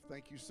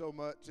Thank you so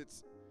much.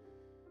 It's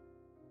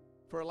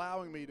for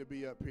allowing me to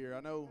be up here. I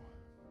know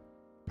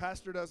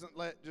Pastor doesn't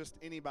let just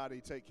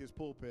anybody take his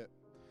pulpit.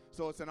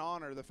 So it's an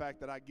honor, the fact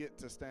that I get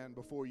to stand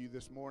before you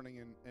this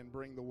morning and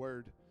bring the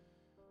word.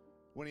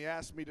 When he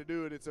asked me to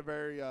do it, it's a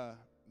very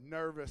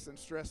nervous and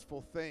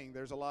stressful thing.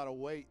 There's a lot of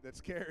weight that's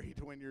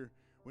carried when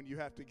you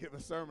have to give a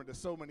sermon to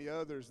so many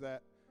others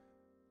that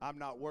I'm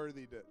not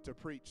worthy to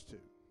preach to.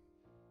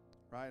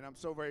 Right? And I'm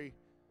so very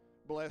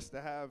blessed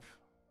to have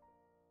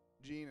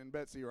Gene and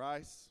Betsy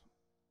Rice,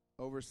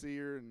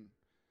 overseer, and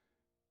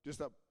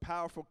just a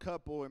powerful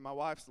couple in my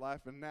wife's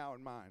life and now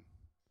in mine.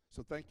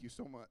 So thank you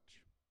so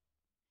much.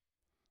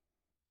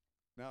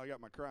 Now I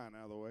got my crying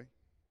out of the way.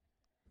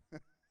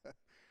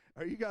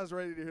 Are you guys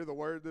ready to hear the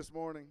word this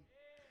morning?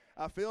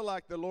 I feel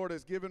like the Lord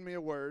has given me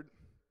a word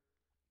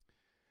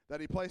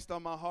that he placed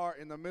on my heart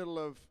in the middle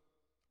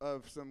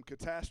of some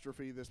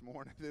catastrophe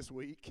this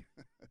week.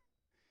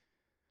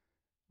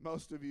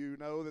 Most of you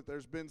know that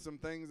there's been some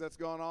things that's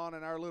gone on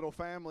in our little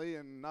family,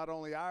 and not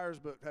only ours,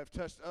 but have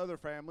touched other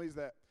families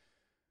that,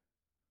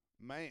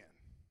 man,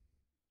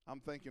 I'm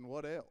thinking,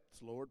 what else?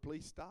 Lord,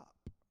 please stop.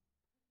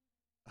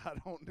 I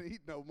don't need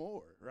no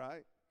more,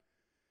 right?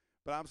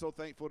 But I'm so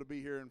thankful to be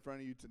here in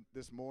front of you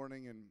this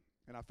morning,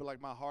 and I feel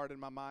like my heart and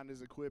my mind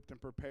is equipped and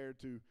prepared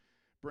to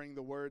bring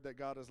the word that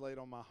God has laid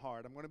on my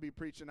heart. I'm going to be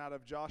preaching out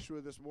of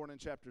Joshua this morning,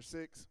 chapter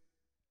 6.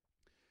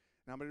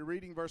 Now I'm going to be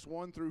reading verse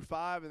 1 through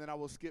 5, and then I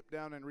will skip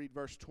down and read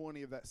verse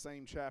 20 of that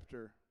same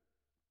chapter.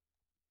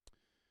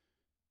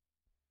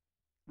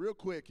 Real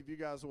quick, if you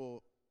guys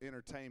will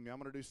entertain me, I'm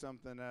going to do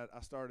something that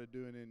I started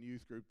doing in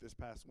youth group this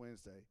past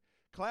Wednesday.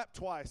 Clap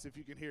twice if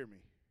you can hear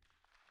me.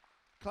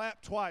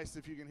 Clap twice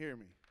if you can hear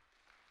me.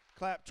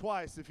 Clap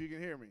twice if you can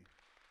hear me.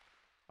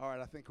 All right,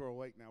 I think we're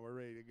awake now. We're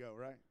ready to go,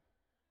 right?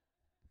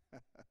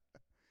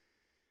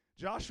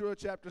 Joshua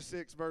chapter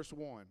 6, verse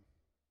 1.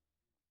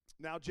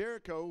 Now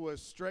Jericho was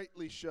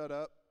straitly shut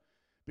up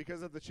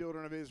because of the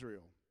children of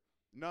Israel.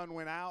 None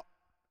went out,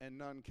 and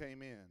none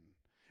came in.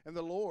 And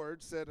the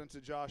Lord said unto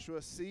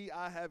Joshua, See,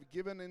 I have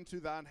given into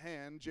thine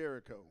hand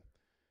Jericho,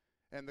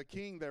 and the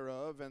king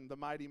thereof, and the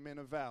mighty men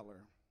of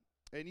valor.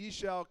 And ye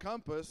shall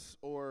compass,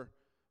 or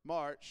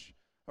march,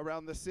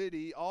 around the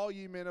city, all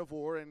ye men of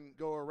war, and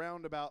go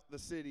around about the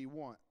city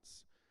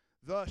once.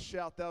 Thus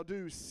shalt thou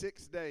do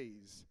 6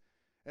 days.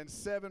 And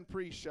 7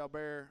 priests shall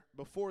bear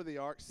before the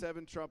ark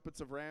 7 trumpets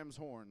of ram's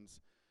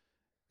horns.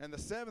 And the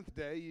 7th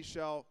day ye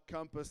shall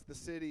compass the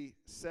city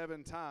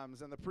 7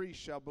 times, and the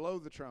priests shall blow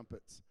the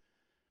trumpets.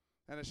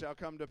 And it shall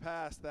come to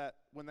pass that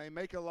when they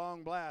make a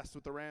long blast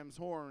with the ram's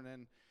horn,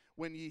 and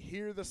when ye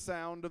hear the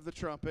sound of the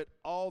trumpet,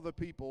 all the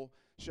people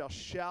shall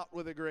shout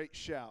with a great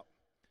shout,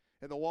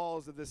 and the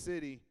walls of the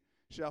city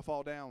shall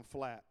fall down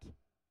flat.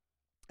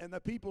 And the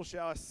people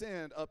shall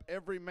ascend up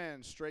every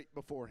man straight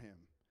before him.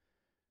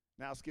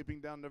 Now skipping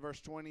down to verse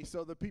 20,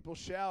 so the people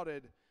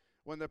shouted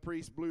when the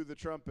priest blew the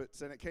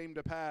trumpets, and it came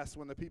to pass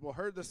when the people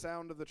heard the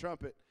sound of the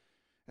trumpet,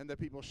 and the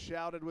people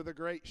shouted with a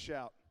great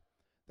shout,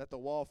 that the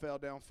wall fell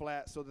down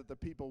flat, so that the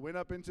people went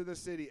up into the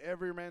city,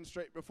 every man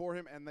straight before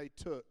him, and they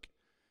took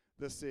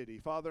the city.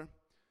 Father,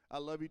 I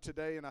love you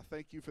today, and I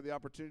thank you for the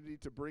opportunity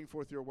to bring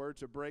forth your word,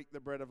 to break the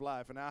bread of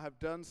life. And I have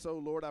done so,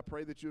 Lord. I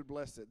pray that you would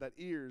bless it, that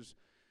ears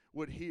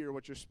would hear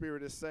what your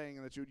Spirit is saying,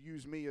 and that you would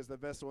use me as the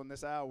vessel in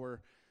this hour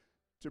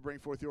to bring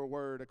forth your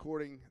word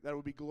according that it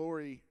would be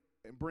glory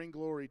and bring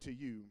glory to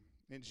you.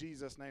 In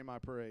Jesus' name I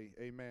pray.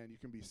 Amen. You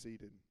can be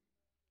seated.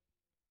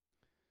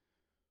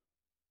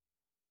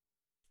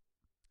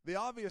 The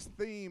obvious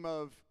theme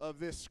of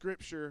this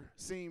scripture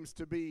seems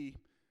to be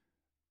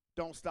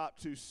don't stop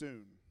too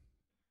soon.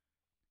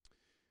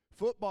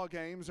 Football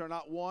games are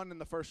not won in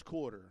the first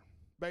quarter.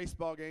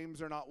 Baseball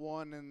games are not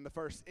won in the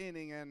first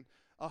inning, and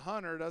a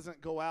hunter doesn't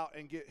go out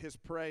and get his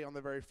prey on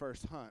the very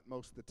first hunt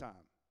most of the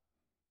time.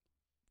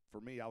 For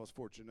me, I was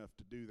fortunate enough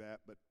to do that,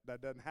 but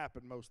that doesn't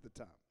happen most of the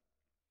time.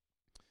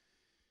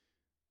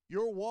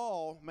 Your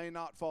wall may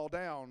not fall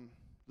down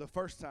the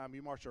first time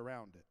you march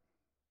around it.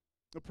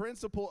 The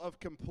principle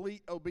of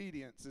complete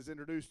obedience is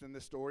introduced in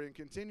this story and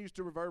continues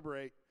to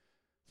reverberate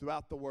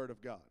throughout the Word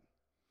of God.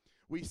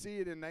 We see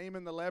it in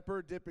Naaman the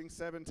leper dipping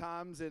 7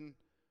 times in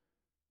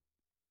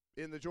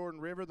the Jordan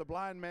River, the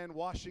blind man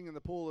washing in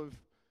the pool of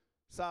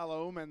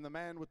Siloam, and the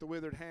man with the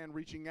withered hand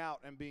reaching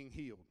out and being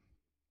healed.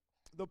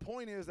 The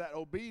point is that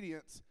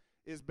obedience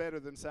is better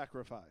than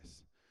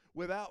sacrifice.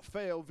 Without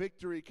fail,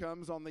 victory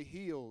comes on the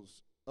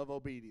heels of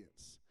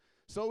obedience.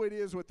 So it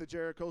is with the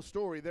Jericho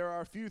story. There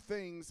are a few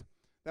things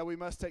that we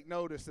must take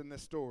notice in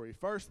this story.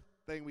 First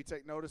thing we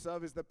take notice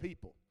of is the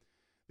people.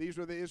 These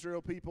were the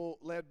Israel people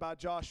led by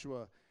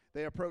Joshua.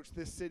 They approached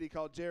this city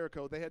called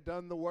Jericho. They had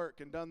done the work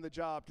and done the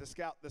job to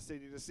scout the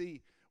city, to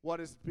see what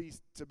is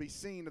to be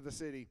seen of the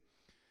city.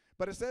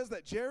 But it says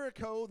that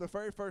Jericho, the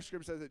very first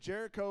scripture says that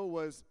Jericho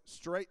was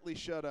straitly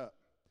shut up.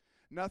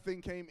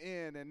 Nothing came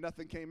in and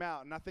nothing came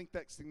out. And I think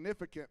that's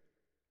significant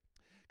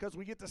because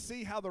we get to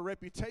see how the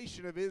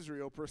reputation of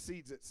Israel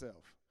precedes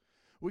itself.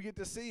 We get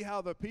to see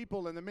how the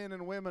people and the men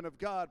and women of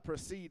God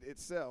precede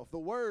itself. The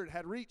word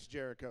had reached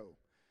Jericho.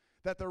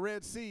 that the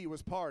Red Sea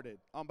was parted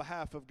on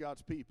behalf of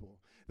God's people,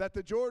 that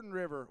the Jordan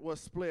River was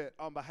split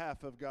on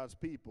behalf of God's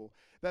people,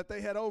 that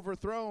they had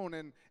overthrown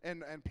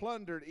and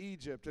plundered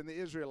Egypt and the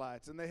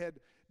Israelites, and they had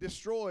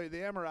destroyed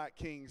the Amorite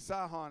kings,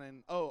 Sihon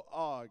and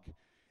Og.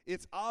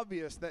 It's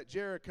obvious that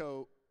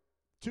Jericho,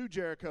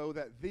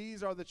 that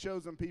these are the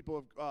chosen people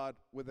of God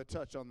with a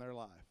touch on their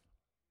life.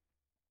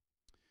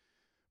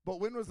 But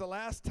when was the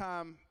last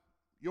time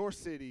your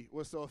city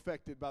was so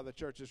affected by the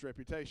church's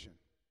reputation?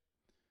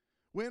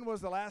 When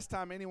was the last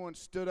time anyone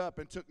stood up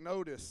and took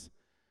notice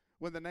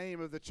when the name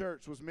of the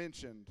church was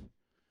mentioned?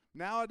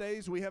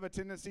 Nowadays, we have a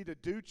tendency to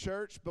do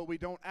church, but we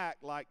don't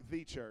act like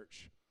the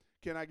church.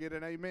 Can I get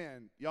an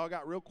amen? Y'all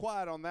got real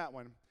quiet on that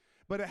one.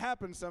 But it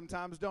happens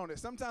sometimes, don't it?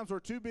 Sometimes we're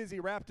too busy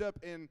wrapped up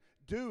in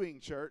doing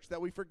church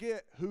that we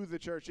forget who the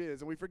church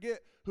is, and we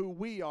forget who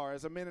we are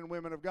as a men and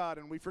women of God,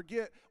 and we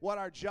forget what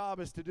our job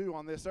is to do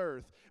on this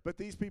earth. But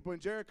these people in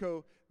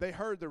Jericho, they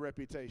heard the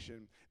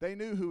reputation. They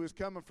knew who was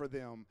coming for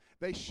them.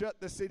 They shut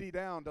the city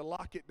down to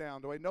lock it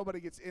down the way nobody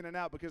gets in and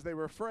out because they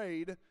were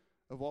afraid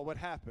of what would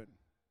happen.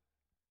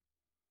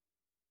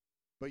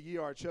 But ye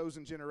are a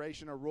chosen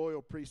generation, a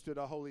royal priesthood,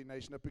 a holy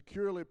nation, a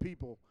peculiar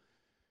people,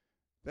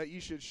 that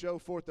you should show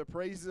forth the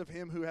praises of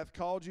him who hath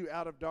called you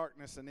out of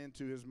darkness and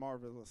into his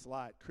marvelous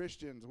light.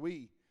 Christians,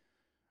 we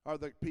are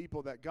the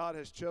people that God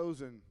has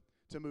chosen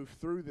to move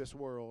through this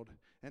world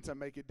and to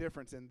make a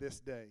difference in this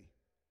day.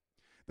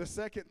 The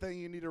second thing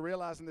you need to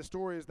realize in this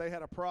story is they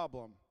had a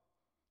problem.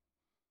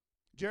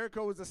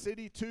 Jericho was a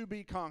city to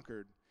be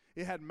conquered.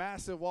 It had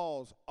massive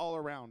walls all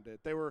around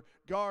it. There were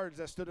guards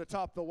that stood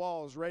atop the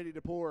walls ready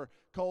to pour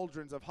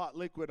cauldrons of hot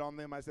liquid on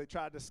them as they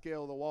tried to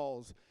scale the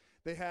walls.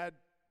 They had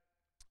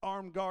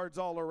armed guards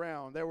all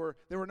around. There were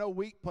no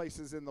weak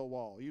places in the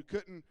wall. You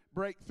couldn't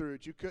break through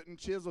it. You couldn't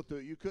chisel through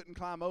it. You couldn't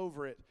climb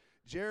over it.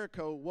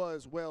 Jericho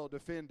was well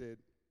defended.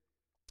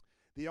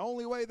 The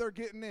only way they're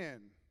getting in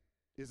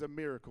is a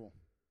miracle.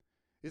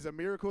 Is a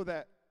miracle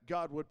that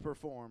God would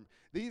perform.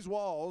 These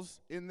walls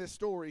in this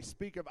story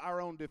speak of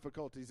our own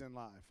difficulties in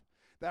life.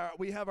 That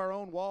we have our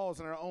own walls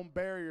and our own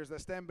barriers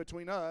that stand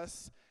between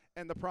us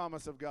and the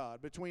promise of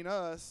God, between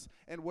us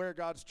and where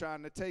God's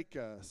trying to take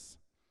us.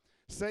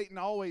 Satan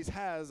always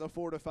has a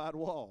fortified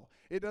wall.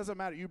 It doesn't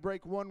matter. You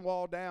break one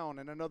wall down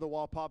and another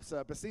wall pops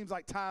up. It seems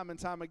like time and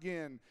time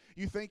again,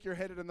 you think you're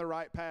headed in the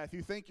right path.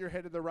 You think you're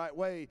headed the right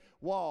way.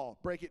 Wall,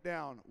 break it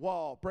down.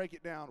 Wall, break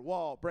it down.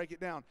 Wall, break it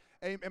down.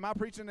 Am I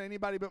preaching to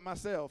anybody but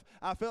myself?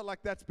 I felt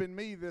like that's been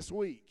me this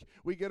week.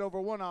 We get over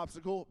one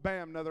obstacle,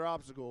 bam, another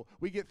obstacle.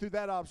 We get through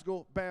that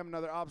obstacle, bam,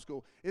 another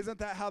obstacle. Isn't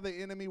that how the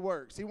enemy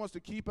works? He wants to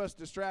keep us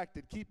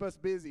distracted, keep us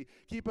busy,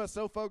 keep us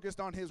so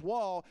focused on his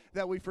wall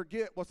that we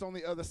forget what's on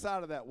the other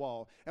side of that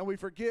wall. And we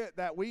forget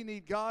that we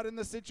need God in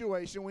the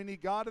situation, we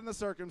need God in the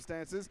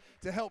circumstances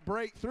to help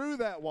break through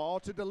that wall,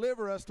 to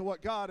deliver us to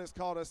what God has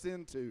called us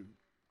into.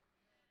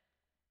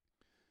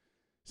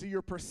 See,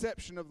 your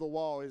perception of the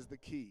wall is the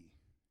key.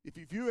 If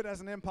you view it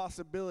as an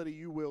impossibility,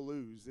 you will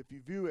lose. If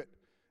you view it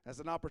as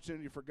an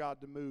opportunity for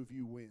God to move,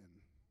 you win.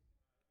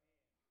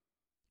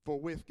 For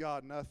with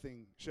God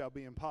nothing shall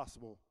be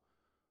impossible.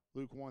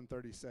 Luke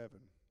 1:37.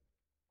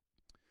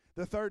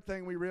 The third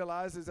thing we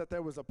realize is that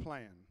there was a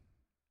plan.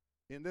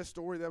 In this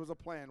story, there was a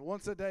plan.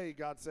 Once a day,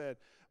 God said,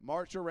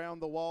 march around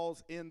the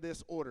walls in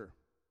this order.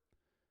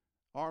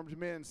 Armed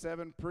men,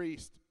 7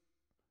 priests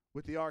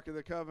with the Ark of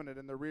the Covenant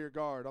in the rear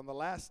guard. On the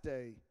last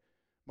day,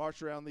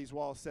 march around these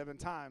walls 7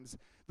 times.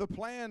 The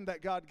plan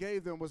that God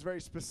gave them was very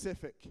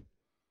specific.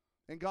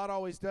 And God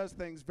always does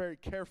things very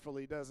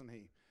carefully, doesn't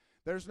he?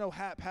 There's no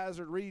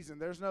haphazard reason.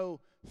 There's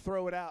no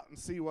throw it out and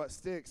see what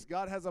sticks.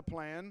 God has a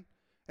plan,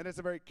 and it's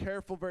a very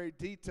careful, very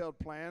detailed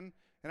plan,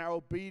 and our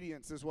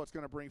obedience is what's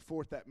going to bring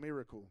forth that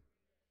miracle.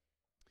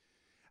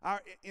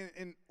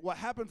 What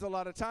happens a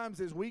lot of times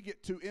is we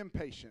get too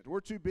impatient. We're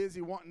too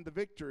busy wanting the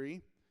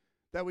victory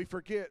that we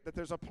forget that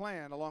there's a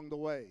plan along the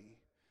way.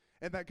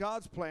 And that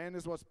God's plan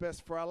is what's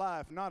best for our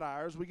life, not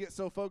ours. We get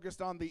so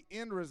focused on the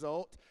end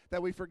result that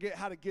we forget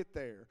how to get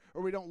there,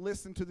 or we don't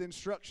listen to the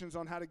instructions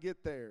on how to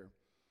get there.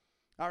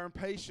 Our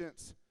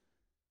impatience,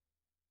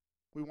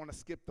 we want to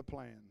skip the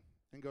plan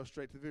and go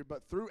straight to the victory.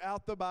 But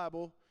throughout the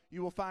Bible,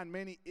 you will find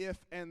many if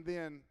and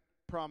then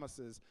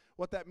promises.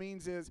 What that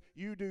means is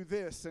you do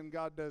this and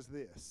God does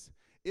this.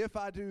 If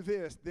I do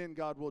this, then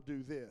God will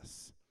do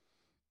this.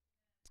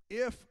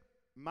 If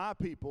my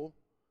people,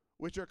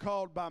 which are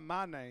called by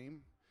my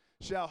name,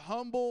 shall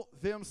humble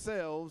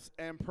themselves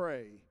and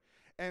pray,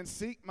 and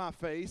seek my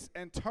face,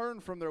 and turn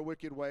from their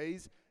wicked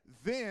ways,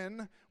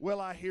 then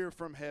will I hear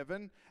from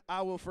heaven,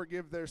 I will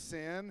forgive their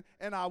sin,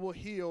 and I will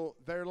heal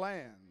their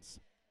lands.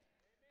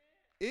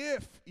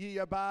 If ye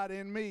abide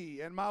in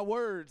me, and my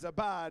words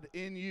abide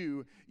in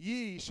you,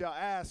 ye shall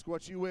ask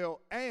what you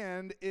will,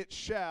 and it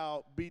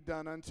shall be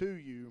done unto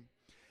you.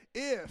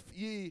 If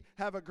ye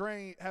have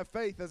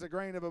faith as a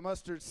grain of a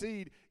mustard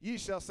seed, ye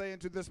shall say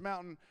unto this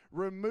mountain,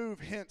 remove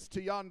hence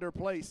to yonder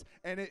place,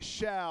 and it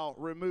shall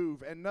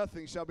remove, and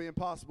nothing shall be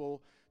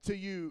impossible to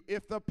you.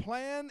 If the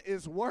plan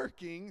is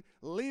working,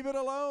 leave it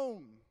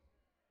alone.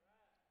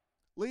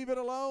 Leave it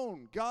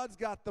alone. God's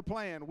got the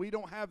plan. We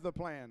don't have the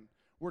plan.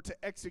 We're to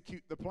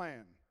execute the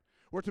plan.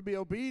 We're to be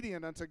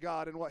obedient unto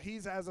God in what He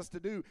has us to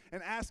do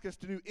and ask us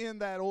to do in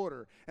that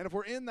order. And if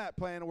we're in that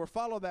plan and we're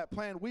following that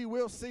plan, we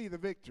will see the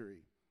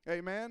victory.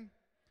 Amen?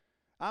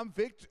 I'm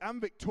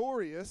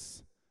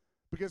victorious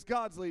because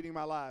God's leading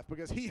my life,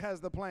 because He has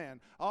the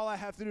plan. All I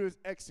have to do is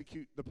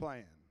execute the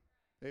plan.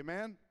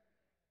 Amen?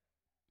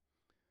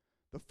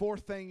 The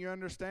fourth thing you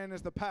understand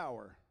is the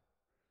power.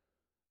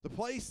 The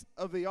place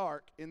of the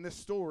ark in this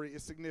story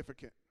is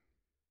significant.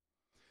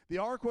 The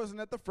ark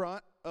wasn't at the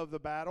front of the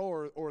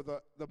battle or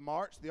the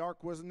march. The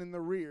ark wasn't in the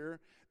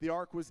rear. The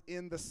ark was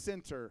in the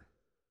center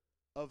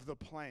of the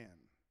plan.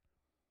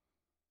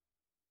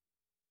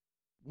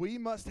 We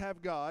must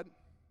have God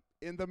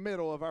in the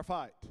middle of our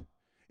fight,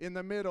 in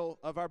the middle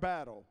of our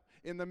battle,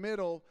 in the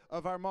middle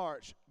of our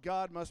march.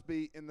 God must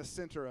be in the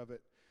center of it.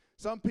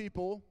 Some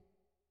people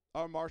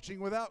are marching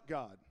without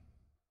God.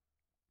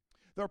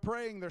 They're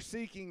praying, they're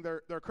seeking,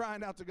 they're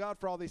crying out to God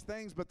for all these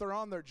things, but they're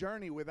on their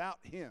journey without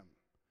Him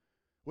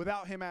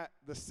at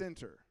the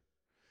center,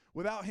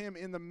 without Him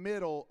in the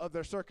middle of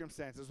their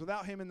circumstances,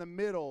 without Him in the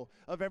middle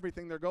of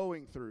everything they're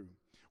going through.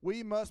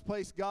 We must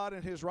place God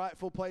in His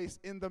rightful place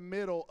in the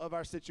middle of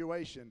our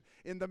situation,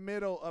 in the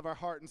middle of our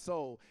heart and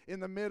soul, in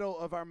the middle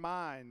of our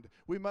mind.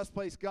 We must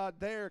place God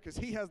there because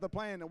He has the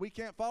plan, and we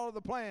can't follow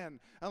the plan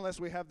unless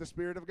we have the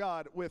Spirit of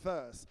God with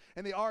us.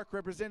 And the ark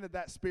represented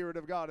that Spirit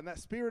of God, and that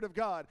Spirit of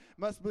God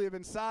must live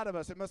inside of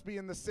us. It must be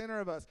in the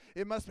center of us.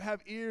 It must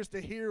have ears to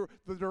hear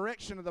the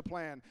direction of the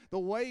plan, the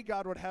way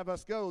God would have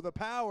us go. The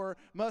power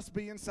must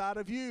be inside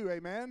of you.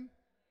 Amen?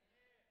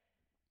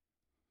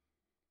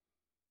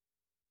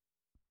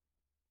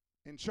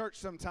 In church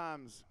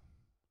sometimes,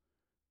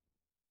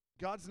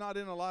 God's not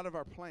in a lot of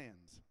our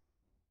plans.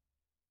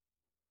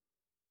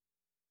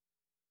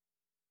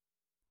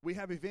 We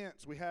have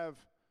events, we have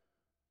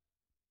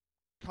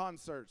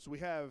concerts, we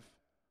have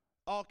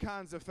all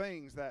kinds of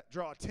things that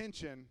draw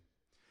attention,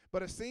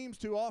 but it seems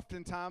too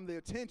oftentimes the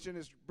attention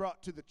is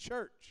brought to the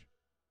church,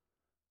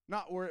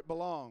 not where it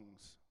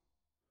belongs.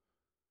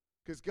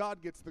 Because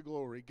God gets the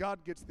glory,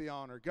 God gets the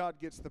honor, God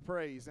gets the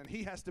praise, and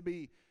He has to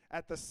be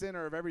at the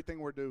center of everything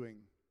we're doing.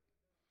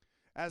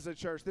 As a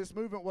church, this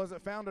movement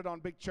wasn't founded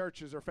on big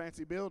churches or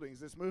fancy buildings.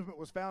 This movement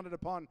was founded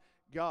upon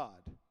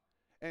God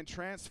and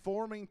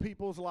transforming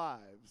people's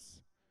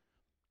lives.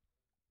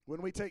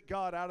 When we take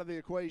God out of the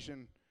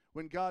equation,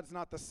 when God's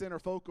not the center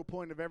focal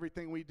point of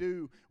everything we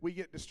do, we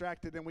get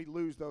distracted and we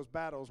lose those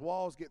battles.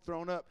 Walls get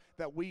thrown up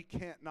that we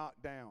can't knock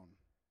down.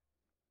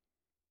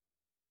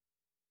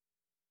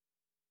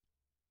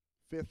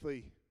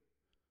 Fifthly,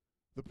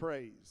 the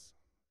praise,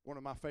 one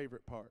of my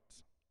favorite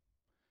parts.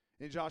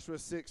 In Joshua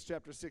 6,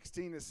 chapter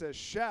 16, it says,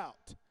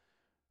 "Shout,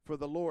 for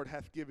the Lord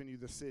hath given you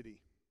the city."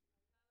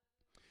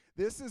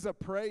 This is a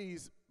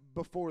praise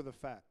before the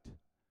fact.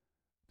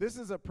 This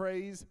is a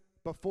praise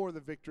before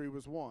the victory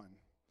was won.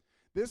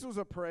 This was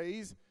a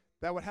praise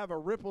that would have a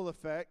ripple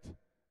effect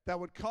that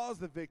would cause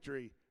the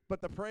victory,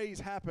 but the praise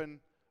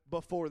happened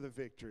before the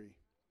victory.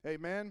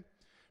 Amen?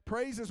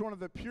 Praise is one of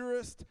the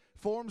purest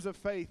forms of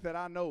faith that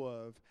I know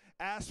of.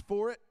 Ask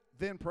for it,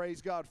 then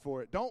praise God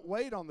for it. Don't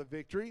wait on the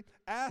victory.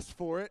 Ask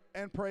for it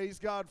and praise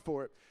God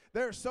for it.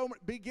 There's so much.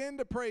 Begin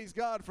to praise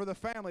God for the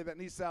family that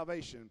needs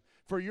salvation,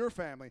 for your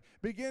family.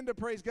 Begin to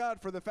praise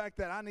God for the fact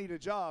that I need a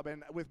job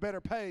and with better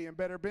pay and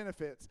better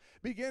benefits.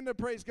 Begin to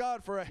praise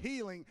God for a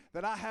healing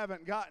that I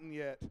haven't gotten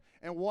yet,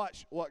 and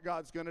watch what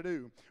God's going to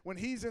do. When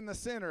He's in the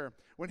center,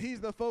 when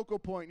He's the focal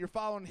point, you're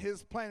following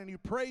His plan and you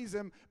praise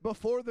Him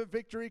before the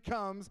victory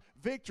comes,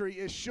 victory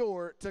is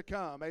sure to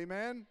come.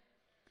 Amen?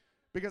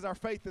 Because our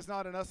faith is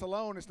not in us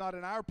alone. It's not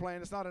in our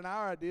plan. It's not in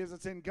our ideas.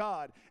 It's in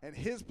God and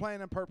His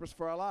plan and purpose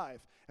for our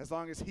life, as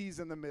long as He's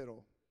in the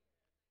middle.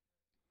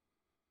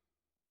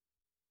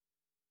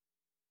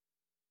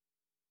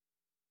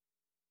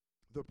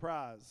 The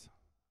prize.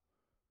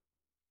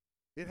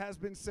 It has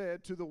been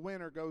said, to the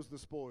winner goes the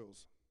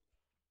spoils.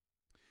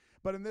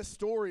 But in this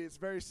story, it's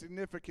very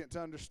significant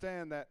to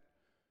understand that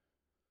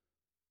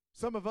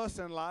some of us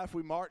in life,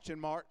 we march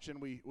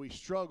and we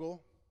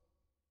struggle.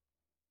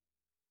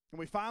 And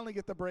we finally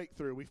get the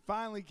breakthrough. We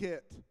finally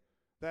get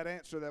that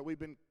answer that we've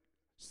been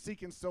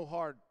seeking so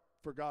hard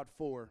for God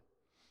for.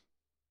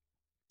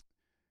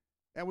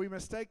 And we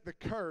mistake the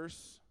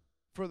curse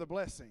for the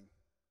blessing.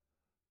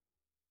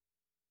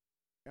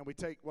 And we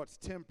take what's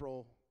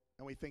temporal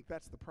and we think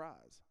that's the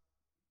prize.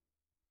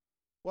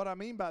 What I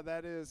mean by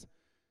that is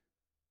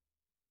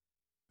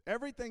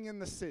everything in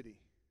the city,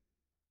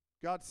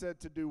 God said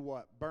to do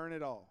what? Burn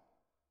it all.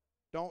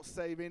 Don't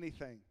save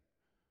anything.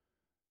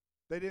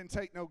 They didn't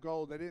take no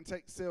gold. They didn't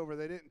take silver.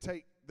 They didn't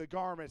take the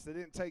garments. They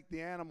didn't take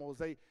the animals.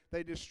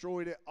 They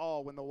destroyed it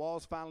all when the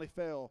walls finally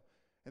fell,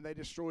 and they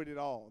destroyed it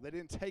all. They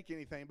didn't take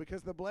anything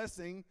because the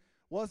blessing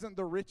wasn't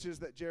the riches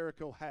that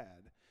Jericho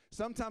had.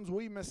 Sometimes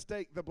we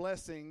mistake the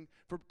blessing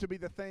to be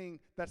the thing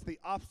that's the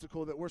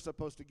obstacle that we're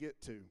supposed to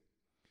get to.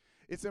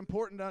 It's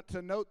important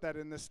to note that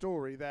in this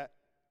story that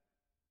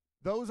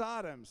those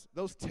items,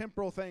 those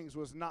temporal things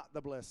was not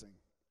the blessing.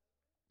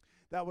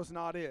 That was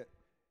not it.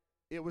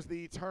 It was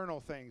the eternal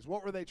things.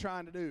 What were they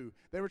trying to do?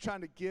 They were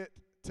trying to get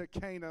to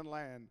Canaan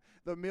land,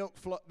 the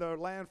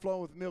land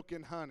flowing with milk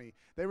and honey.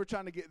 They were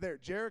trying to get there.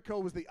 Jericho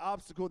was the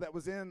obstacle that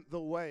was in the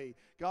way.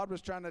 God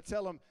was trying to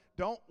tell them,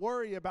 don't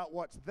worry about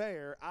what's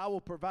there. I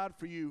will provide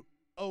for you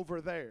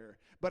over there.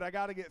 But I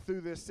got to get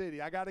through this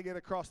city. I got to get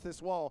across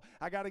this wall.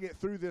 I got to get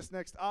through this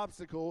next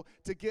obstacle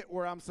to get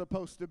where I'm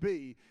supposed to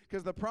be.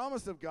 Because the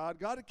promise of God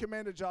had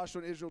commanded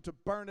Joshua and Israel to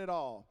burn it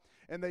all.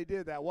 And they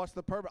did that. What's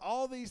the purpose?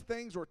 All these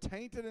things were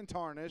tainted and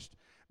tarnished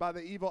by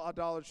the evil,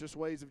 idolatrous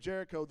ways of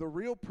Jericho. The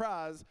real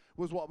prize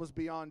was what was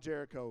beyond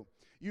Jericho.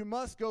 You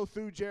must go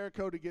through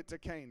Jericho to get to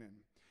Canaan.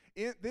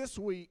 This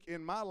week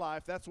in my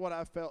life, that's what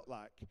I felt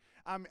like.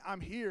 I'm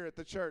here at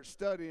the church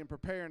studying,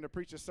 preparing to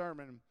preach a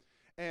sermon,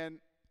 and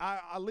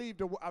I'm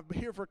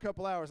here for a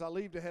couple hours. I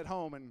leave to head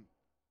home, and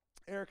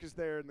Eric is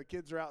there, and the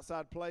kids are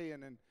outside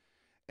playing,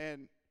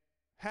 and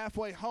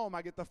halfway home,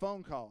 I get the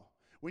phone call.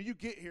 When you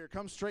get here,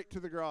 come straight to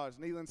the garage.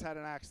 Neelan's had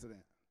an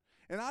accident.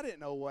 And I didn't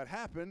know what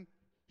happened.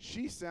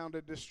 She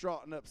sounded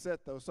distraught and upset,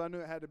 though, so I knew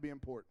it had to be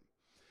important.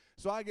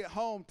 So I get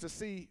home to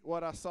see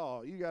what I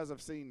saw. You guys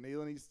have seen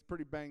Neelan. He's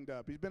pretty banged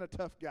up. He's been a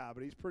tough guy,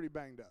 but he's pretty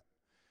banged up.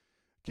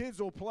 Kids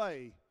will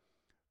play,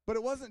 but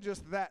it wasn't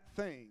just that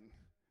thing.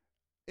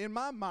 In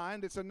my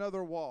mind, it's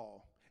another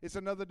wall. It's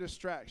another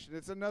distraction.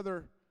 It's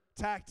another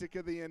tactic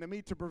of the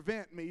enemy to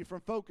prevent me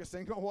from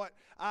focusing on what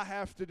I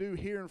have to do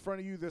here in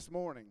front of you this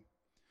morning.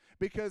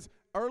 Because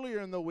earlier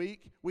in the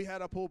week, we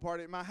had a pool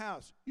party at my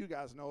house. You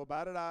guys know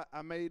about it.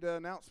 I made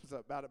announcements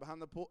about it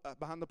behind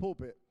the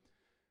pulpit.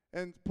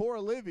 And poor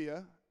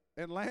Olivia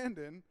and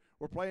Landon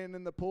were playing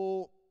in the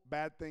pool.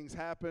 Bad things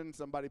happened.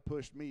 Somebody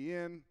pushed me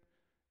in.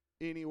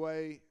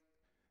 Anyway,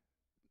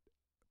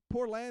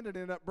 poor Landon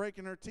ended up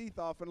breaking her teeth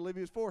off in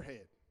Olivia's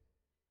forehead.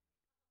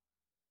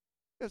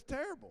 It's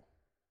terrible.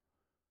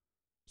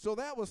 So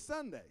that was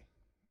Sunday.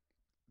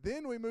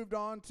 Then we moved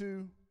on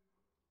to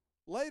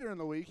later in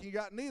the week, you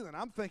got Neelan.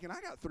 I'm thinking,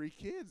 I got 3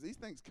 kids. These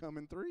things come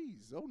in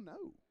threes. Oh,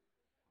 no.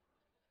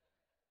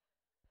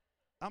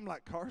 I'm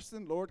like,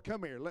 Carson, Lord,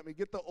 come here. Let me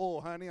get the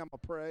oil, honey. I'm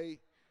going to pray.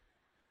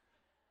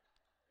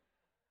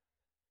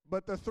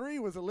 But the 3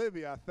 was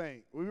Olivia, I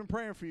think. We've been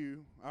praying for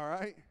you, all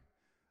right?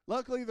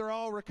 Luckily, they're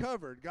all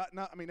recovered.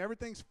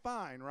 Everything's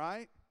fine,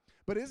 right?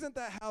 But isn't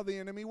that how the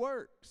enemy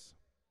works?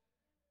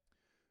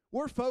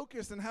 We're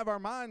focused and have our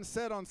minds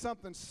set on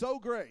something so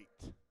great.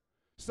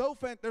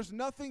 There's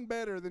nothing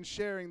better than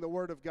sharing the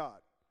Word of God.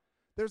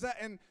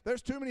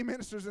 There's too many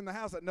ministers in the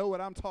house that know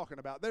what I'm talking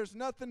about. There's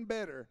nothing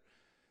better.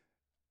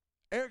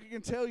 Erica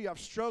can tell you I've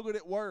struggled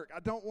at work. I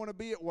don't want to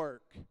be at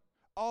work.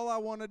 All I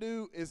want to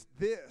do is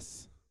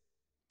this.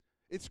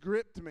 It's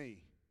gripped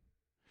me.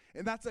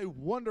 And that's a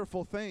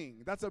wonderful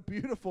thing. That's a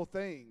beautiful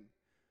thing.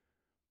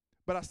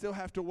 But I still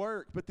have to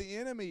work. But the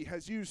enemy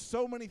has used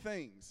so many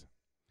things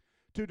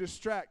to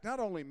distract not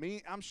only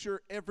me, I'm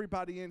sure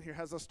everybody in here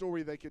has a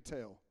story they could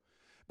tell.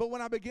 But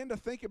when I began to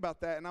think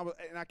about that, and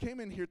I came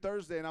in here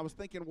Thursday, and I was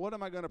thinking, what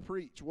am I going to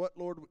preach? What,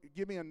 Lord,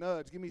 give me a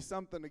nudge, give me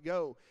something to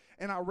go.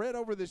 And I read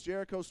over this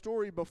Jericho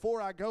story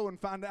before I go and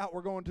find out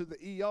we're going to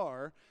the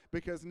ER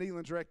because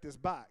Neelan's wrecked his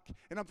bike.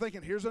 And I'm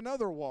thinking, here's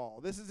another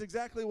wall. This is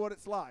exactly what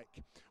it's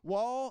like.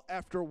 Wall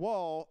after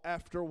wall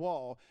after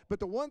wall. But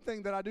the one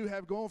thing that I do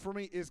have going for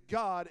me is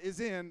God is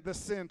in the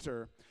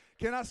center.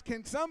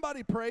 Can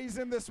somebody praise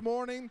him this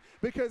morning?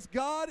 Because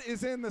God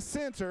is in the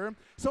center,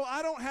 so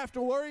I don't have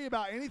to worry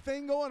about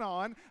anything going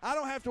on. I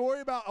don't have to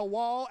worry about a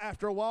wall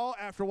after wall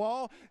after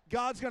wall.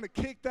 God's going to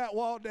kick that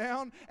wall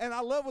down, and I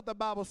love what the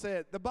Bible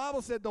said. The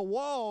Bible said the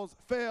walls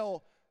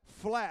fell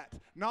flat,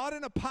 not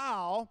in a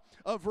pile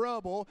of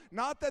rubble,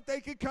 not that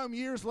they could come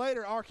years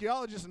later,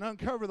 archaeologists, and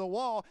uncover the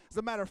wall. As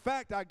a matter of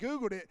fact, I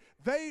Googled it.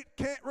 They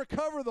can't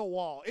recover the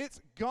wall.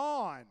 It's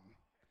gone.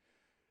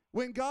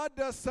 When God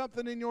does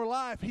something in your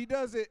life, he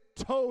does it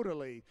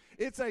totally.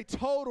 It's a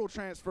total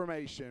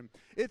transformation.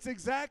 It's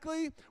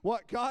exactly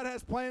what God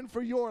has planned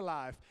for your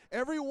life.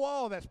 Every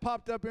wall that's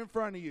popped up in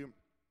front of you,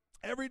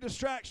 every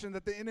distraction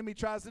that the enemy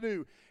tries to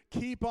do,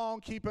 keep on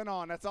keeping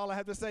on. That's all I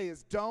have to say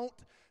is don't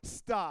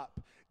stop.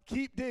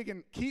 Keep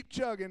digging. Keep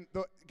chugging.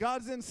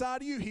 God's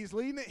inside of you. He's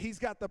leading it. He's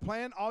got the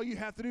plan. All you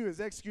have to do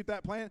is execute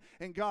that plan,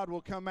 and God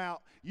will come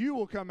out. You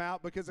will come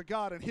out because of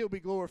God, and he'll be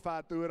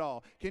glorified through it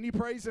all. Can you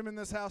praise him in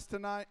this house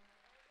tonight?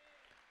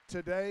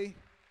 Today?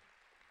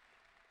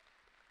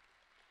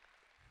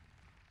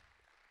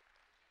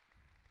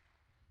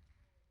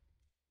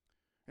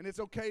 And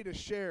it's okay to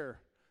share.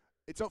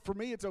 For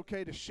me, it's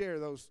okay to share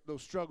those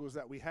struggles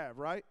that we have,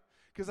 right?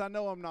 Because I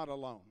know I'm not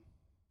alone.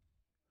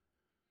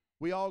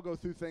 We all go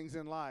through things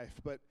in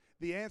life, but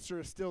the answer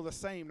is still the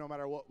same no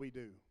matter what we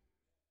do.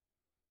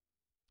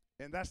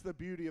 And that's the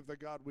beauty of the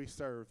God we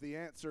serve. The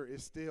answer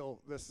is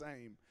still the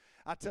same.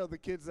 I tell the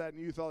kids that in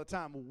youth all the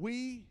time,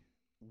 we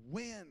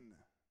win.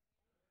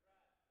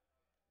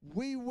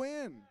 We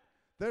win.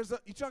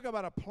 You talk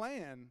about a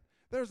plan.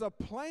 There's a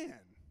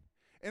plan.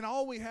 And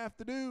all we have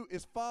to do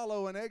is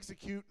follow and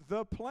execute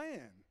the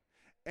plan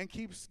and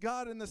keeps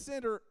God in the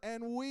center,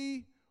 and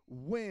we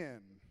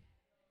win.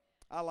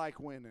 I like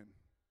winning.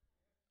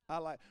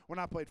 When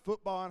I played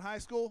football in high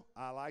school,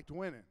 I liked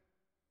winning.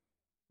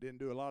 Didn't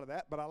do a lot of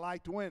that, but I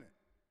liked winning.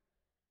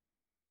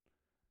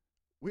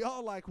 We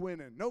all like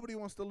winning. Nobody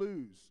wants to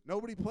lose.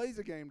 Nobody plays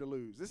a game to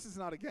lose. This is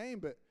not a game,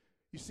 but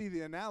you see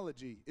the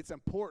analogy. It's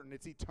important.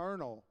 It's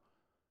eternal.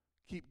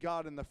 Keep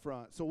God in the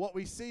front. So what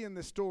we see in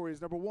this story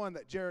is, number one,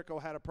 that Jericho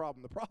had a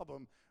problem. The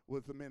problem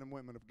was the men and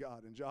women of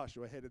God, and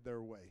Joshua headed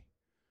their way.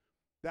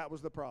 That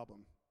was the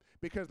problem.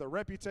 Because the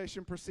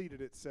reputation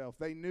preceded itself.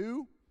 They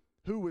knew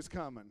who was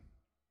coming.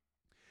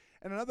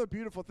 And another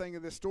beautiful thing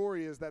in this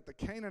story is that the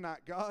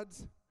Canaanite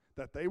gods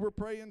that they were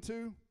praying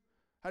to,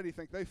 how do you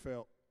think they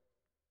felt?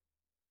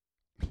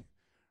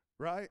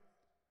 Right?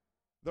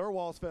 Their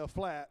walls fell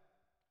flat,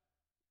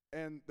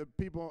 and the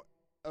people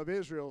of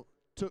Israel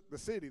took the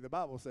city, the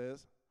Bible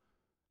says.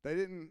 They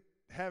didn't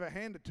have it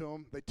handed to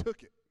them. They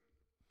took it.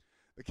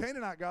 The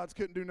Canaanite gods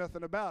couldn't do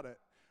nothing about it,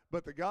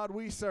 but the God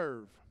we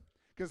serve,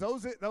 because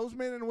those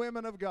men and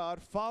women of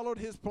God followed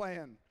his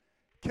plan,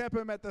 kept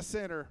him at the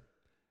center,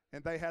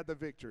 and they had the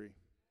victory.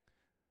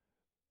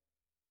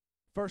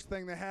 First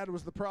thing they had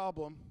was the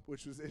problem,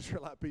 which was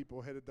Israelite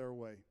people headed their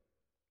way.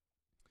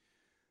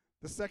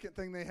 The second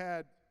thing they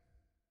had,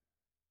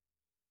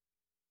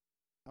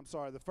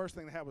 the first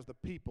thing they had was the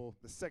people.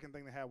 The second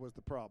thing they had was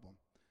the problem.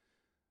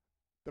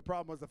 The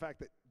problem was the fact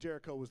that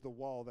Jericho was the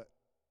wall that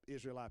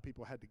Israelite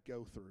people had to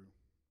go through.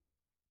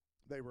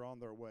 They were on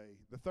their way.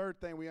 The third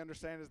thing we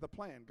understand is the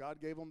plan.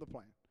 God gave them the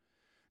plan.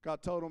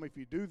 God told them, if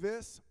you do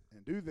this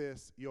and do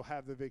this, you'll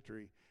have the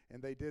victory.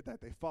 And they did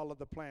that. They followed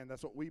the plan.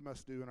 That's what we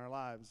must do in our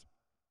lives.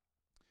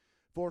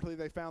 Fourthly,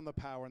 they found the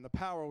power. And the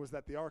power was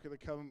that the Ark of the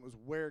Covenant was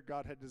where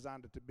God had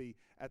designed it to be,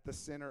 at the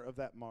center of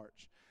that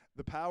march.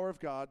 The power of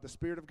God, the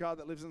Spirit of God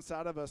that lives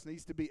inside of us,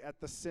 needs to be at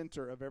the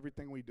center of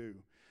everything we do,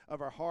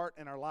 of our heart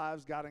and our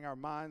lives, guiding our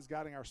minds,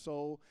 guiding our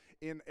soul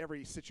in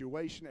every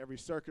situation, every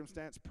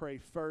circumstance. Pray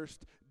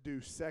first,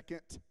 do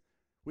second.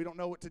 We don't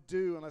know what to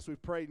do unless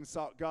we've prayed and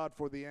sought God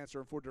for the answer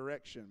and for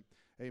direction.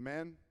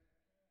 Amen.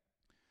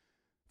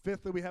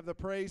 Fifthly, we have the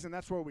praise, and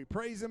that's where we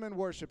praise him and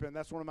worship him.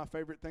 That's one of my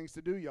favorite things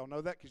to do. Y'all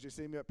know that because you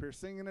see me up here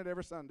singing it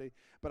every Sunday.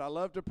 But I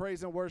love to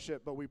praise and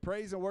worship. But we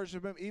praise and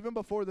worship him even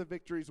before the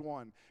victory's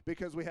won,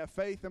 because we have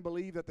faith and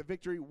believe that the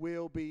victory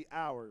will be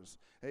ours.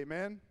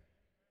 Amen?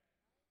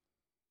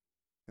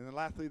 And then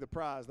lastly, the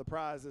prize. The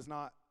prize is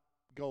not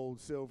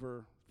gold,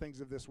 silver, things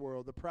of this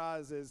world. The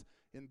prize is,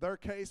 in their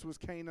case, was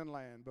Canaan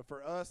land. But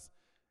for us,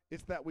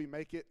 it's that we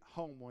make it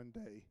home one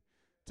day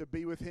to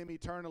be with him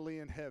eternally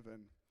in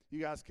heaven. You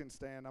guys can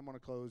stand. I'm going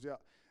to close. Yeah,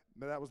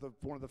 that was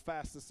one of the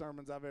fastest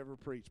sermons I've ever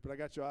preached, but I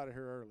got you out of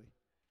here early.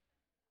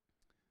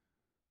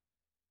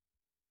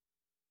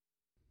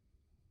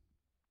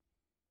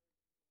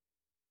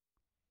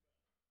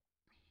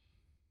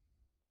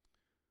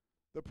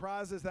 The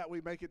prize is that we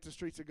make it to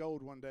streets of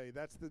gold one day.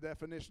 That's the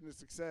definition of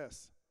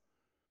success,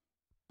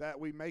 that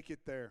we make it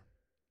there.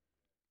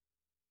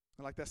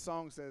 And like that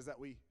song says, that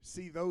we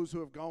see those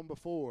who have gone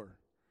before.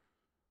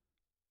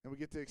 And we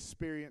get to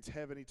experience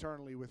heaven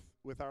eternally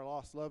with our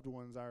lost loved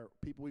ones, our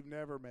people we've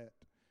never met.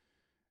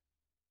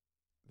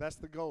 That's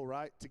the goal,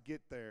 right? To get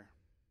there.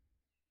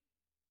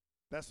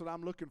 That's what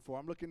I'm looking for.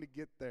 I'm looking to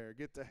get there,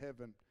 get to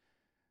heaven.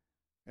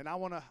 And I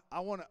want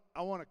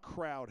to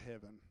crowd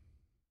heaven.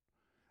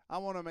 I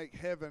want to make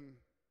heaven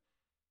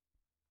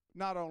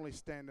not only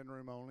standing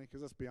room only,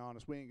 because let's be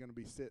honest, we ain't going to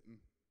be sitting.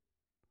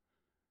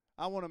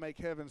 I want to make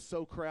heaven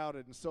so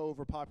crowded and so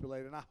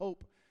overpopulated, and I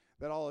hope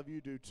that all of you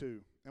do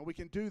too. And we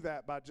can do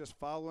that by just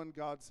following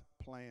God's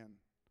plan.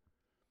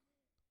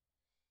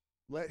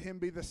 Let him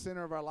be the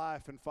center of our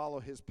life and follow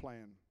his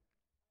plan.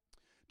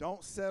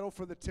 Don't settle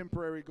for the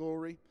temporary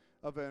glory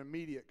of an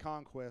immediate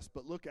conquest,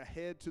 but look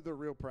ahead to the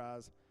real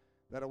prize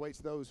that awaits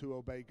those who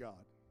obey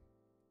God.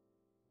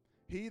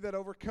 He that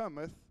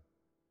overcometh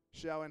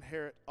shall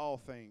inherit all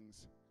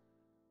things,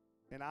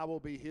 and I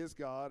will be his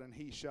God, and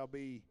he shall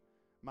be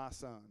my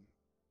son.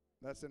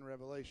 That's in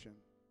Revelation.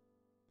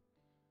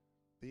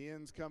 The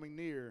end's coming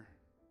near,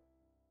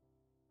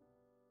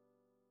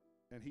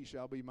 and he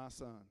shall be my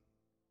son.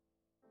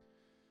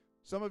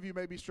 Some of you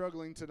may be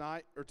struggling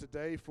tonight or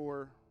today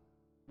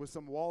with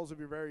some walls of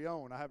your very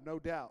own. I have no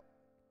doubt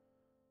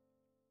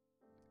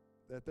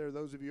that there are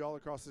those of you all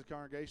across this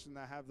congregation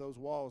that have those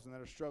walls and that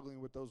are struggling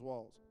with those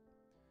walls.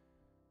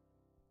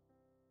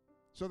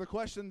 So the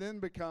question then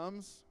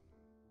becomes,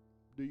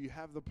 do you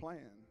have the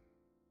plan?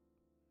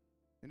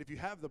 And if you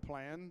have the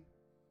plan,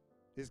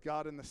 is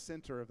God in the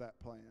center of that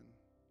plan?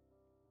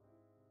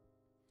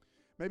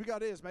 Maybe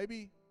God is.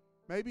 Maybe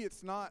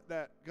it's not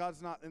that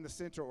God's not in the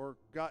center, or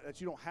God,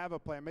 that you don't have a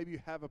plan. Maybe you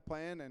have a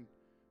plan and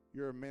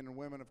you're men and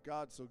women of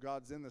God, so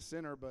God's in the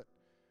center, but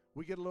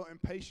we get a little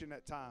impatient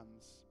at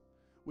times.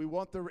 We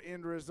want the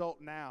end result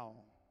now.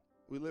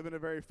 We live in a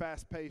very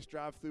fast-paced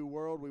drive-through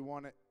world. We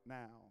want it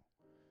now.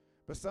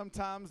 But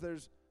sometimes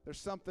there's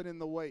something in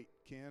the wait,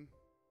 Ken.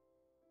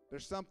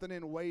 There's something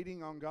in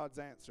waiting on God's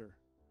answer.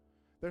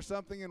 There's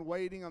something in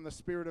waiting on the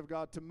Spirit of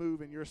God to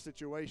move in your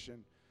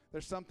situation.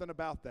 There's something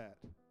about that.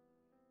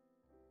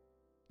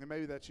 And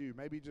maybe that's you.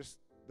 Maybe just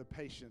the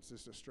patience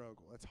is a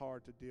struggle. It's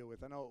hard to deal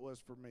with. I know it was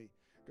for me.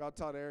 God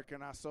taught Erica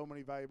and I so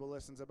many valuable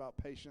lessons about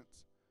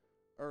patience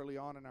early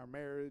on in our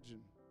marriage.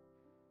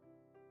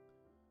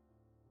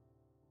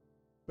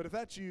 But if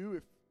that's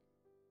you,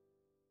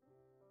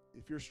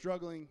 if you're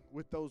struggling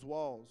with those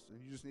walls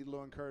and you just need a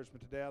little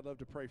encouragement today, I'd love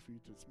to pray for you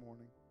this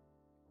morning.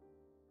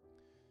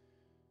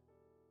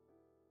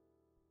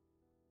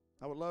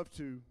 I would love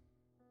to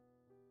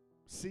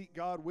seek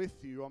God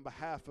with you on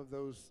behalf of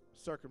those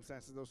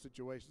circumstances, those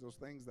situations, those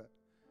things that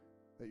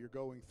you're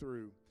going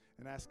through,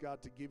 and ask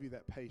God to give you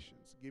that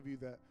patience, give you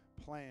that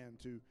plan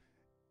to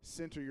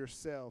center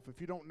yourself.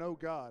 If you don't know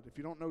God, if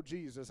you don't know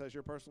Jesus as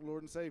your personal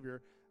Lord and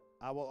Savior,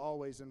 I will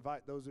always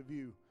invite those of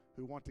you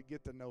who want to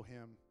get to know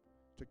Him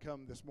to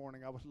come this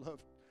morning. I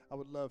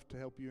would love to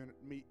help you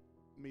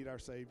meet our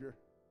Savior.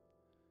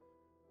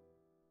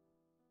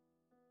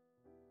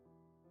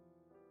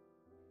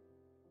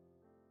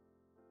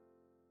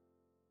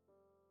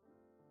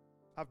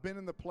 I've been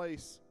in the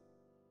place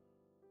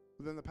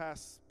within the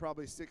past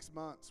probably 6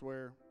 months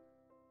where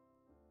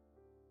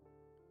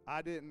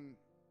I didn't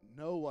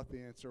know what the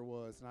answer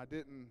was, and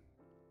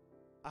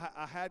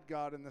I had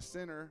God in the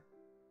center,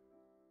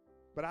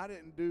 but I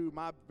didn't do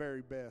my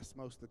very best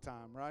most of the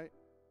time, right?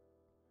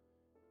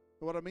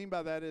 But what I mean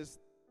by that is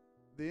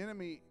the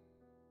enemy,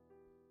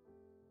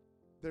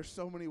 there's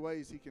so many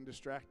ways he can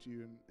distract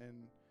you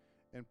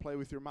and play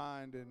with your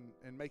mind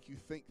and make you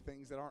think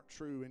things that aren't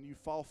true, and you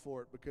fall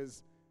for it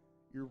because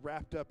you're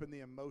wrapped up in the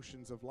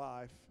emotions of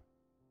life.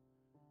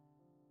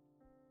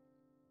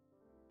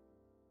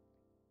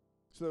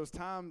 So there's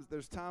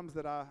times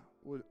that I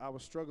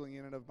was struggling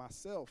in and of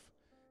myself,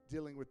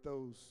 dealing with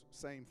those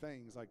same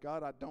things. Like,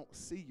 God, I don't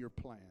see your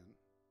plan.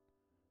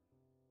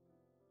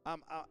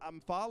 I'm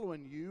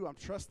following you. I'm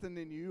trusting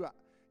in you.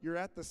 You're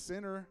at the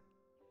center,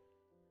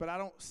 but I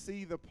don't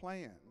see the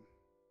plan.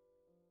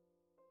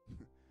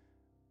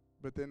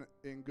 But then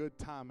in good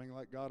timing,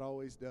 like God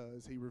always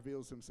does, He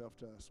reveals Himself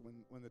to us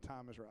when the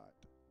time is right.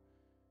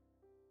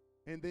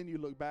 And then you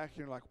look back and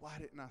you're like, why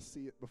didn't I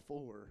see it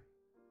before?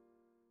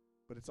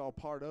 But it's all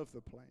part of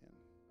the plan.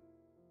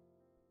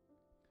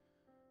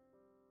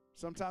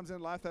 Sometimes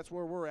in life, that's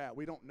where we're at.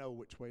 We don't know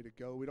which way to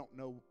go. We don't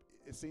know.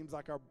 It seems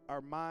like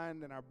our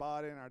mind and our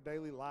body and our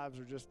daily lives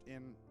are just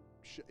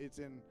it's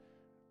in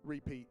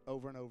repeat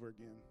over and over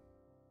again.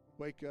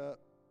 Wake up,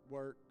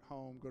 work,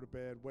 home, go to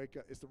bed, wake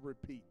up. It's a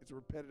repeat. It's a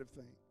repetitive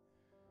thing.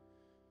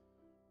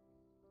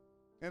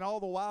 And all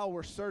the while,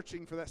 we're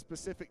searching for that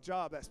specific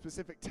job, that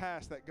specific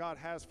task that God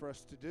has for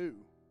us to do.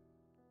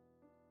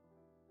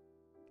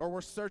 Or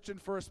we're searching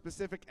for a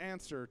specific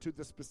answer to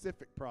the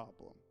specific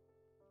problem.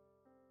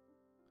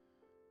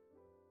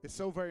 It's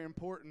so very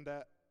important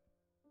that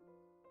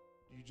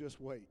you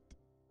just wait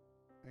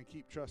and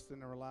keep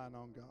trusting and relying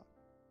on God.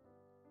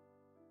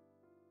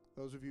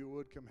 Those of you who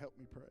would, come help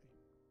me pray.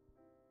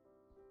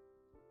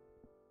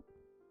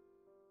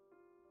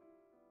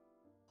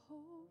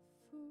 Oh,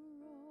 for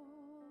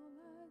all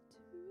I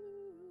do,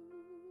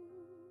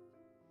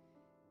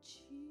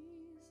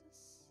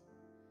 Jesus,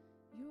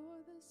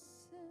 you're the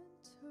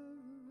center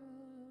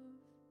of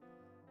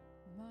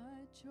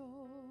my joy.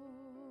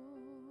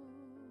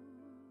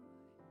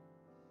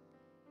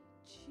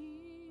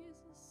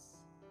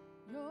 Jesus,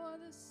 you're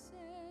the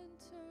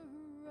center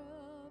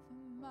of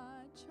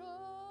my joy.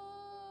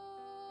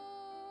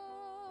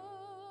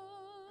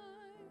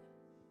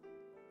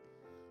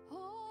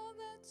 All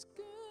that's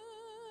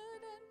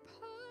good and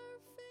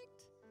perfect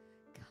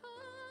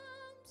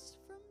comes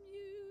from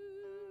you.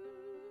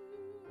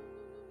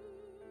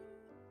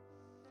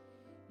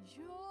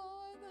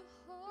 You're the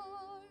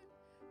heart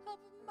of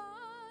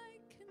my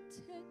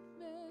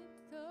contentment,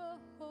 the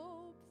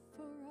hope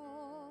for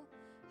all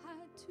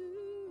I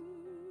do.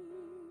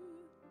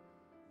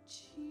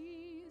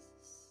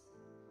 Jesus,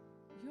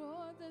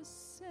 you're the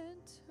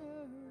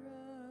center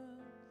of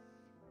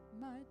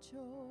my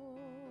joy.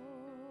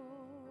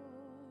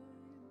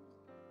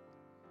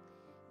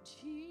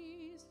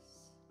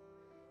 Jesus,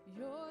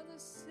 you're the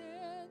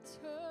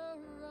center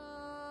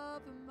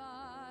of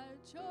my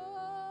joy.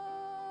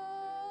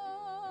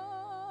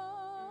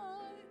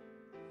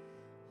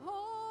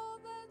 All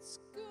that's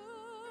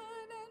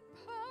good and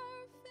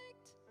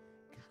perfect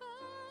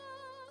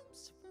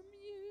comes from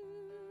you.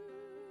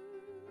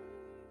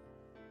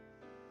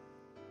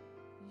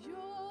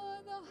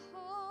 You're the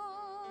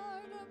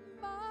heart of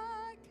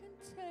my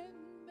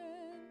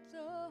contentment,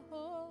 the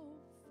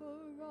hope for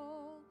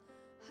all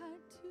I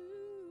do.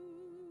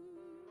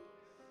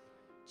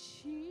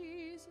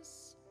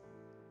 Jesus,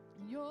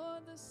 you're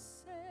the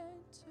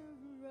center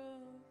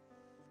of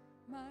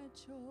my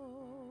joy.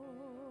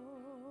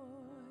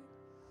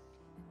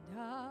 And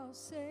I'll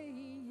say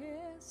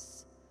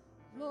yes,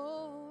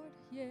 Lord,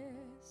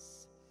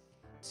 yes,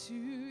 to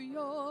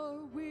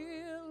your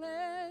will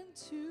and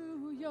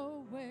to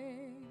your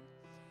way.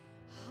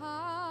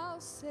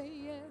 I'll say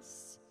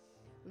yes,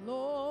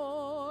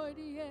 Lord,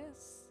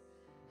 yes,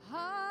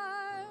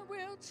 I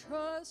will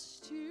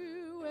trust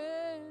you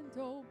and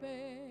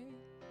obey.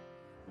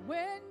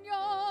 When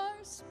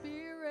your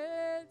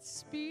Spirit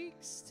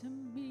speaks to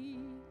me.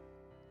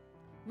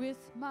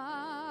 With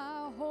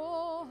my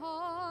whole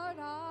heart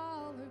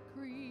I'll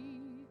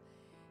agree,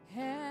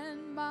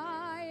 and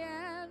my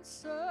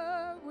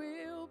answer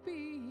will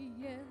be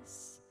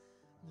yes,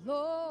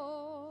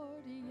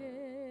 Lord, yes.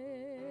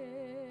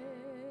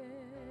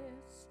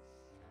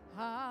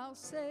 I'll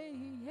say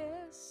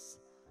yes,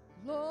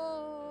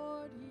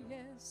 Lord,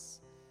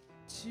 yes,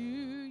 to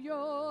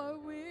your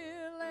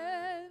will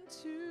and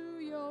to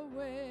your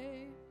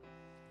way.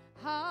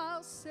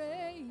 I'll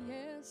say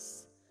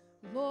yes,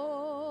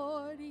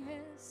 Lord,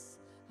 yes.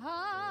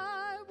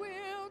 I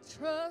will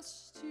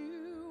trust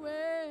you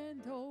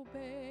and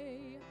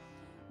obey.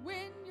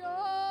 When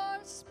your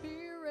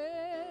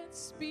Spirit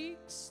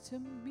speaks to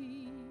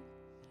me,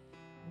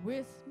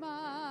 with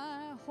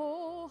my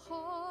whole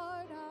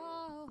heart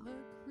I'll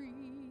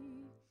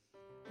agree,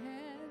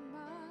 and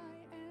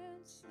my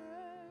answer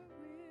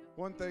will.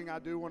 One thing I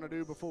do want to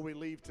do before we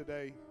leave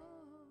today,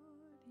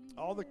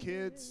 all the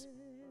kids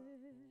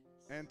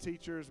and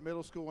teachers,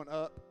 middle school and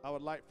up, I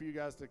would like for you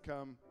guys to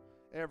come.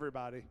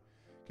 Everybody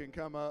can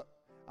come up.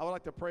 I would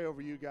like to pray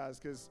over you guys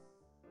because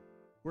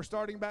we're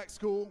starting back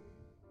school.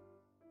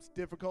 It's a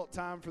difficult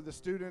time for the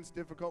students,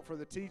 difficult for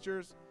the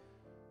teachers.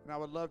 And I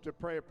would love to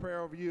pray a prayer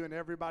over you, and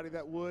everybody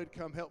that would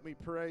come help me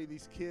pray.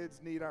 These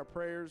kids need our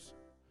prayers,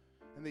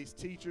 and these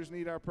teachers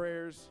need our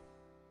prayers.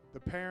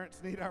 The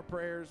parents need our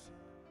prayers.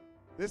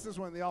 This is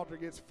when the altar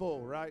gets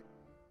full, right?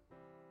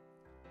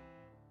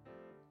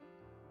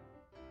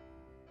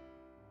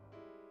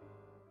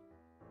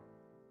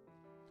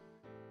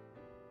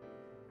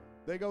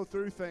 They go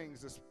through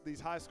things,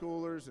 these high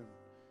schoolers and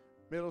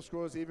middle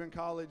schoolers, even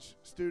college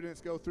students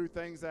go through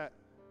things that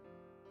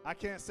I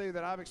can't say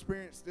that I've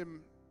experienced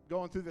them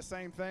going through the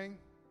same thing,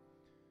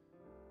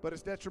 but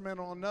it's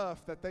detrimental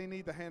enough that they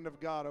need the hand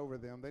of God over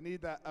them. They need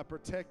a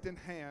protecting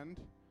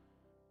hand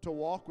to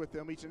walk with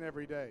them each and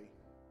every day.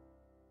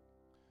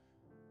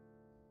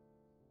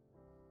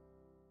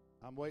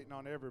 I'm waiting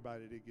on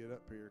everybody to get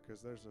up here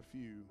because there's a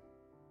few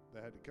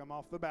that had to come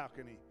off the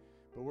balcony,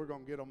 but we're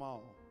going to get them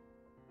all.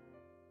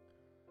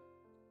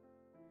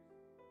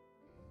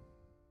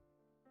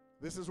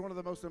 This is one of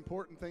the most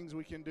important things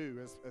we can do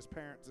as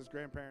parents, as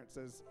grandparents,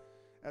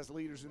 as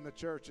leaders in the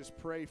church, is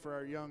pray for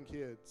our young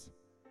kids.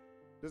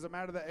 Doesn't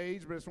matter the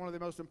age, but it's one of the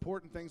most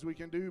important things we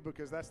can do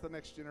because that's the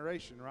next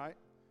generation, right?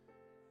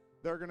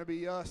 They're going to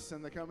be us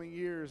in the coming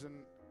years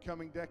and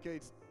coming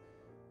decades.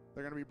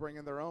 They're going to be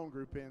bringing their own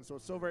group in. So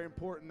it's so very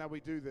important that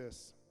we do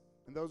this.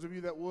 And those of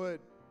you that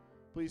would,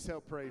 please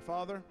help pray.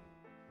 Father,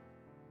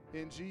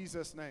 in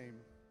Jesus' name,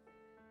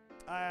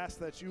 I ask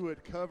that you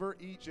would cover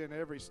each and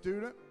every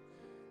student,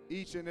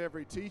 each and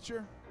every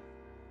teacher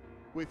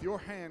with your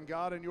hand,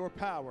 God, and your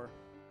power.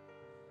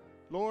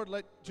 Lord,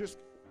 just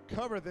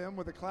cover them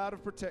with a cloud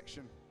of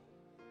protection.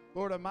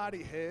 Lord, a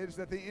mighty hedge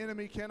that the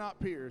enemy cannot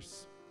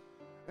pierce.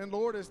 And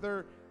Lord, as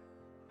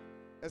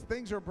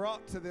things are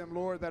brought to them,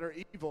 Lord, that are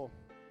evil,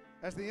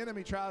 as the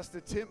enemy tries to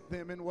tempt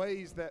them in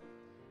ways that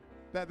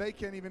they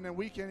can't even and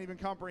we can't even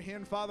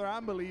comprehend, Father,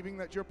 I'm believing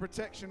that your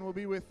protection will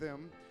be with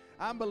them.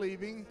 I'm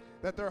believing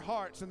that their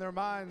hearts and their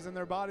minds and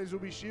their bodies will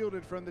be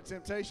shielded from the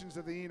temptations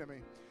of the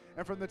enemy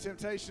and from the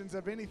temptations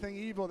of anything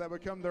evil that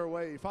would come their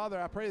way.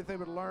 Father, I pray that they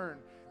would learn,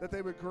 that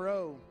they would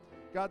grow.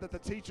 God, that the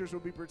teachers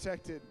would be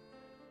protected.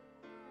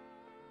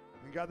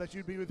 And God, that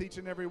you'd be with each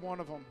and every one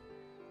of them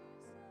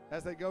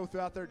as they go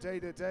throughout their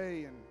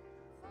day-to-day. And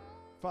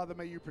Father,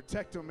 may you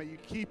protect them, may you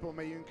keep them,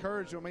 may you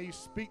encourage them, may you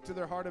speak to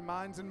their heart and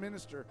minds and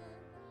minister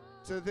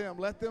to them.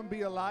 Let them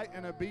be a light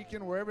and a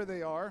beacon wherever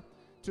they are,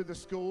 to the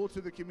school,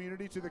 to the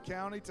community, to the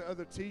county, to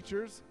other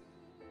teachers.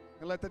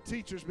 And let the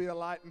teachers be a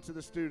light unto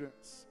the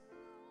students.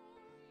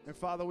 And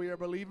Father, we are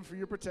believing for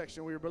your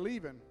protection. We are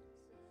believing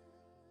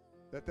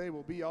that they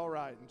will be all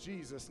right. In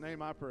Jesus'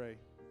 name I pray.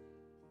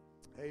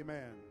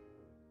 Amen.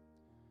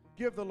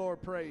 Give the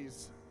Lord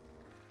praise.